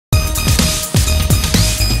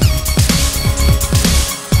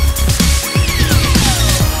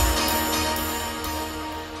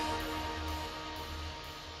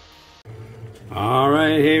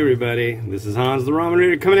Alright, hey everybody, this is Hans the Ramen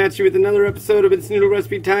Reader coming at you with another episode of It's Noodle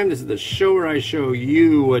Recipe Time. This is the show where I show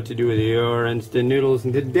you what to do with your instant noodles,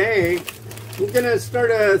 and today I'm going to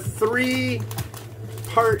start a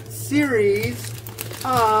 3-part series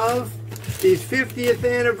of these 50th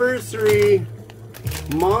anniversary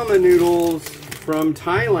Mama Noodles from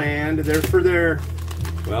Thailand. They're for their,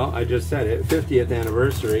 well, I just said it, 50th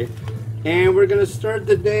anniversary. And we're going to start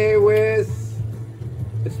the day with,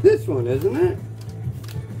 it's this one, isn't it?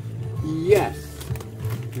 Yes.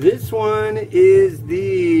 This one is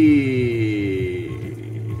the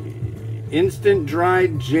instant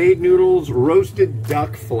dried Jade Noodles roasted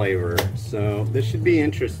duck flavor. So this should be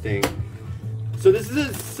interesting. So this is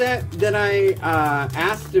a set that I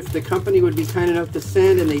asked if the company would be kind enough to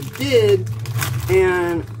send, and they did.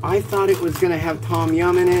 And I thought it was going to have tom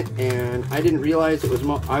yum in it, and I didn't realize it was.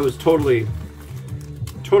 I was totally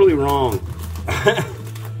wrong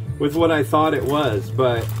with what I thought it was.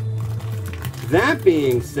 But that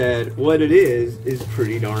being said, what it is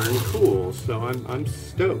pretty darn cool. So I'm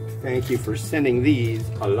stoked. Thank you for sending these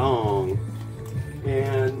along.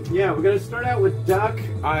 And yeah, we're gonna start out with duck.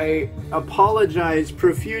 I apologize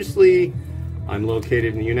profusely. I'm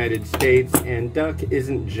located in the United States, and duck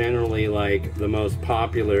isn't generally like the most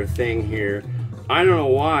popular thing here. I don't know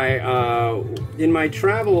why. In my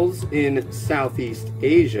travels in Southeast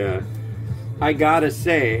Asia, I gotta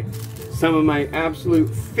say, some of my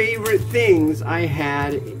absolute favorite things I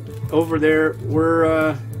had over there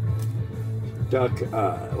were duck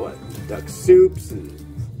soups and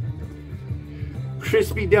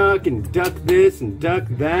crispy duck and duck this and duck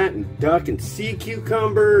that and duck and sea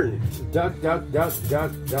cucumber and duck.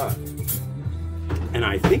 And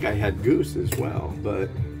I think I had goose as well,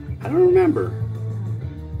 but I don't remember.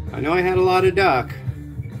 I know I had a lot of duck.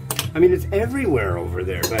 I mean, it's everywhere over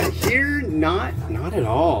there, but here, not at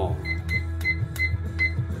all.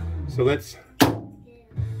 So let's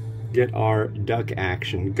get our duck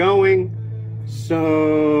action going. So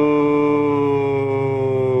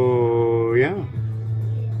yeah,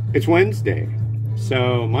 it's Wednesday.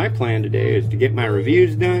 So my plan today is to get my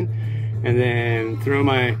reviews done and then throw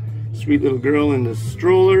my sweet little girl in the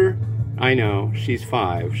stroller. I know, she's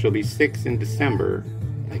 5. She'll be 6 in December.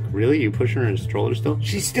 Like, really? You push her in a stroller still?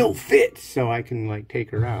 She still fits, so I can like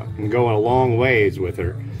take her out and go a long ways with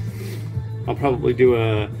her. I'll probably do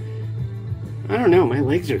a, I don't know, my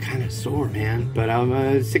legs are kind of sore, man. But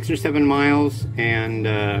I'm 6 or 7 miles, and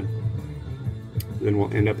then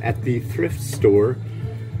we'll end up at the thrift store,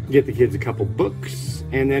 get the kids a couple books,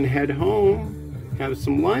 and then head home, have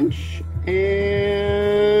some lunch,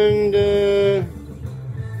 and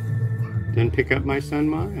then pick up my son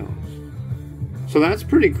Miles. So that's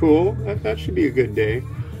pretty cool. That should be a good day.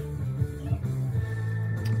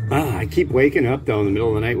 I keep waking up though in the middle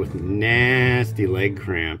of the night with nasty leg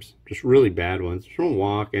cramps. Just really bad ones. From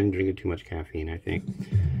walking and drinking too much caffeine, I think.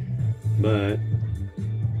 But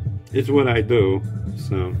it's what I do.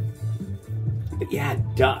 So, but yeah,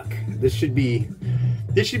 duck. This should be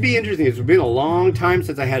interesting. It's been a long time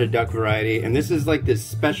since I had a duck variety, and this is like this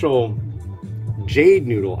special Jade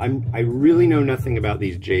noodle. I really know nothing about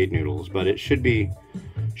these Jade noodles, but it should be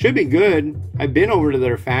good. I've been over to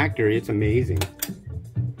their factory. It's amazing.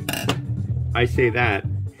 I say that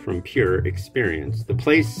from pure experience. The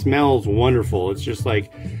place smells wonderful. It's just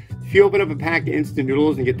like, if you open up a pack of instant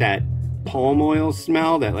noodles and get that palm oil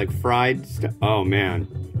smell, that like fried stuff, oh man,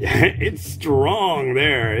 it's strong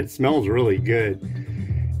there. It smells really good.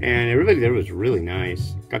 And everybody there was really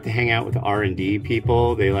nice. Got to hang out with the R&D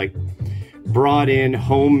people. They like brought in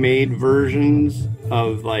homemade versions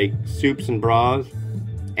of like soups and broths,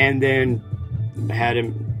 and then had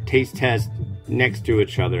him taste test next to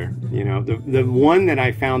each other. You know, the one that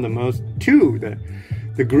I found the most,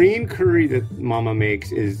 the green curry that Mama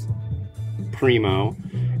makes is primo,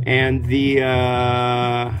 and the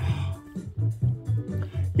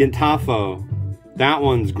yantafo, that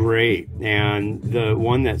one's great, and the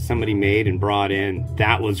one that somebody made and brought in,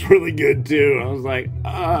 that was really good too. I was like,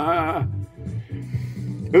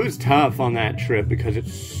 It was tough on that trip because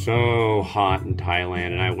it's so hot in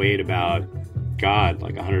Thailand, and I weighed about, God,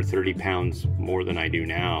 like 130 pounds more than I do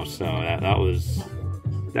now. So that was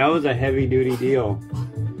a heavy duty deal.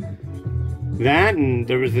 That, and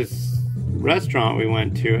there was this restaurant we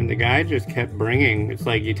went to, and the guy just kept bringing, it's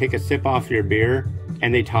like you take a sip off your beer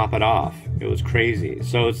and they top it off. It was crazy.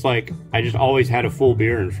 So it's like I just always had a full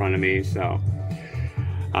beer in front of me. So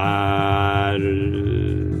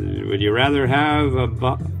would you rather have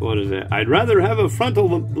what is it? I'd rather have a frontal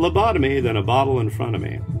lobotomy than a bottle in front of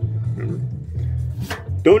me. Remember?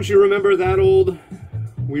 Don't you remember that old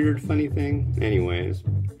weird funny thing? Anyways,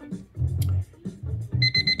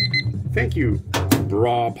 Thank you,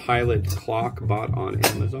 Bra Pilot Clock, bought on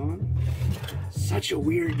Amazon. Such a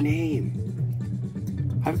weird name.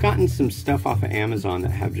 I've gotten some stuff off of Amazon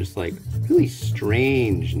that have just like really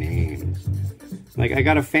strange names. Like I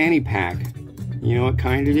got a fanny pack. You know what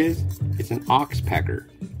kind it is? It's an oxpecker.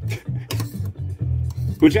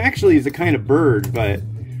 Which actually is a kind of bird, but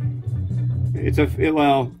it's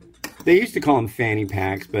well, they used to call them fanny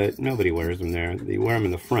packs, but nobody wears them there. They wear them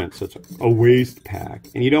in the front, so it's a waist pack.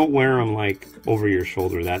 And you don't wear them like over your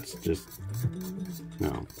shoulder. That's just,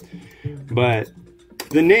 no. But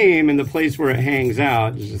the name and the place where it hangs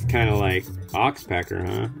out is just kind of like oxpecker,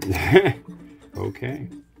 huh? Okay.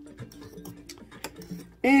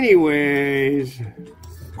 Anyways,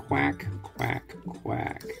 quack, quack,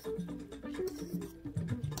 quack.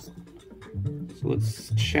 So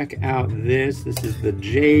let's check out this. This is the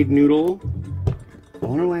Jade noodle. I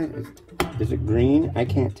wonder why, is it green? I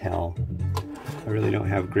can't tell. I really don't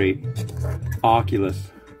have great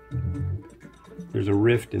Oculus. There's a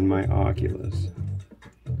rift in my Oculus.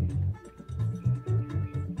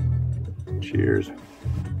 Cheers.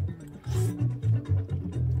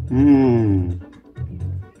 Mmm.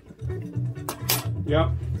 Yep.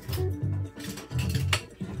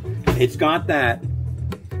 It's got that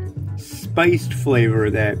spiced flavor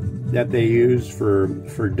that they use for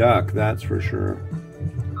duck, that's for sure.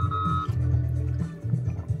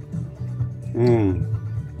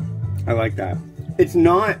 I like that. It's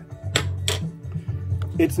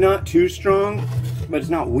not too strong, but it's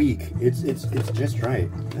not weak. It's just right.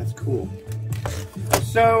 That's cool.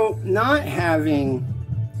 So, not having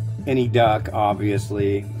any duck,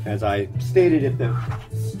 obviously, as I stated at the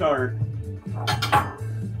start,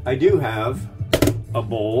 I do have a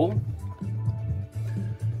bowl.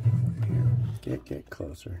 Get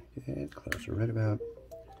closer. Get closer. Right about.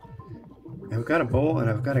 I've got a bowl and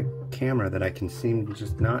I've got a camera that I can seem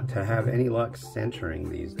just not to have any luck centering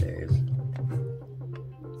these days. Is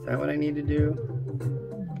that what I need to do?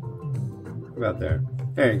 About there.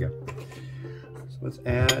 There you go. So let's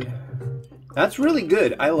add. That's really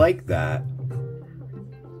good. I like that.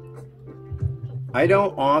 I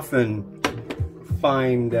don't often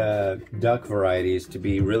find duck varieties to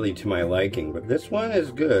be really to my liking, but this one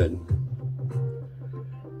is good.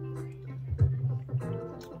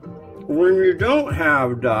 When you don't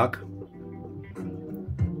have duck,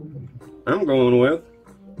 I'm going with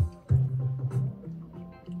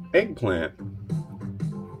eggplant.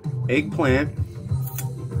 Eggplant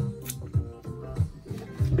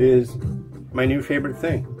is my new favorite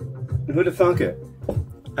thing. Who'd have thunk it?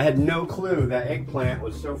 I had no clue that eggplant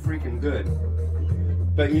was so freaking good.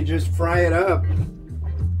 But you just fry it up.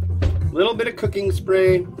 A little bit of cooking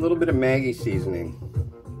spray, a little bit of Maggi seasoning.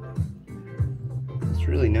 It's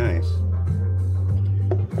really nice.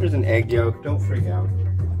 There's an egg yolk, don't freak out.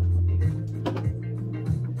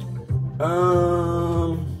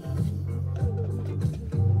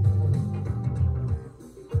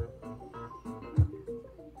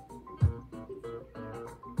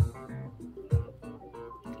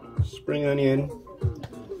 Spring onion.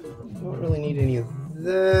 Don't really need any of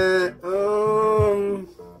that.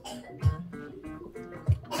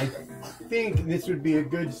 I think this would be a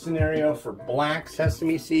good scenario for black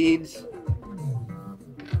sesame seeds.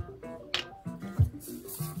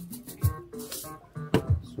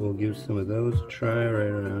 So we'll give some of those a try right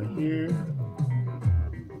around here.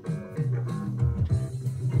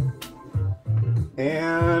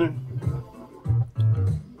 And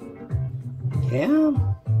yeah,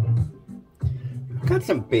 I've got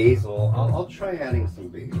some basil. I'll try adding some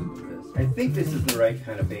basil to this. I think this is the right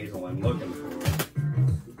kind of basil I'm looking for.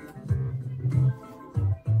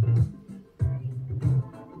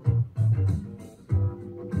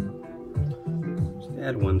 Just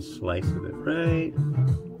add one slice of it right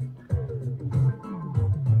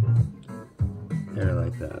there,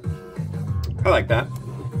 like that. I like that.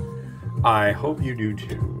 I hope you do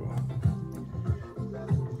too.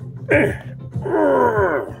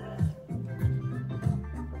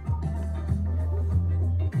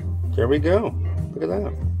 There we go. Look at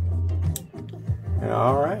that.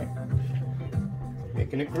 All right.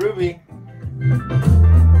 Making it groovy.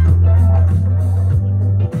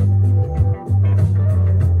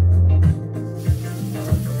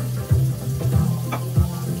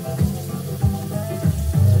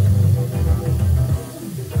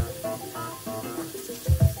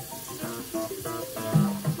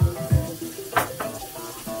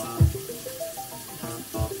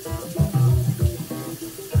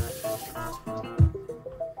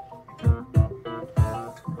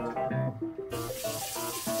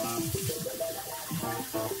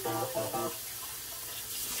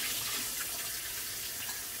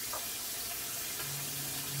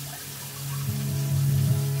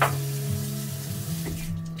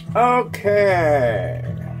 Okay.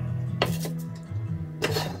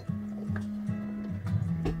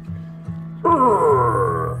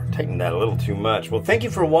 Taking that a little too much. Well, thank you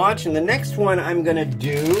for watching. The next one I'm gonna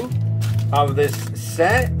do of this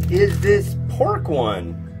set is this pork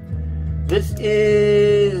one. This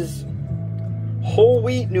is whole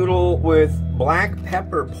wheat noodle with black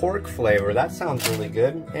pepper pork flavor. That sounds really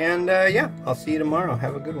good. And yeah, I'll see you tomorrow.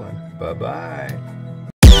 Have a good one. Bye-bye.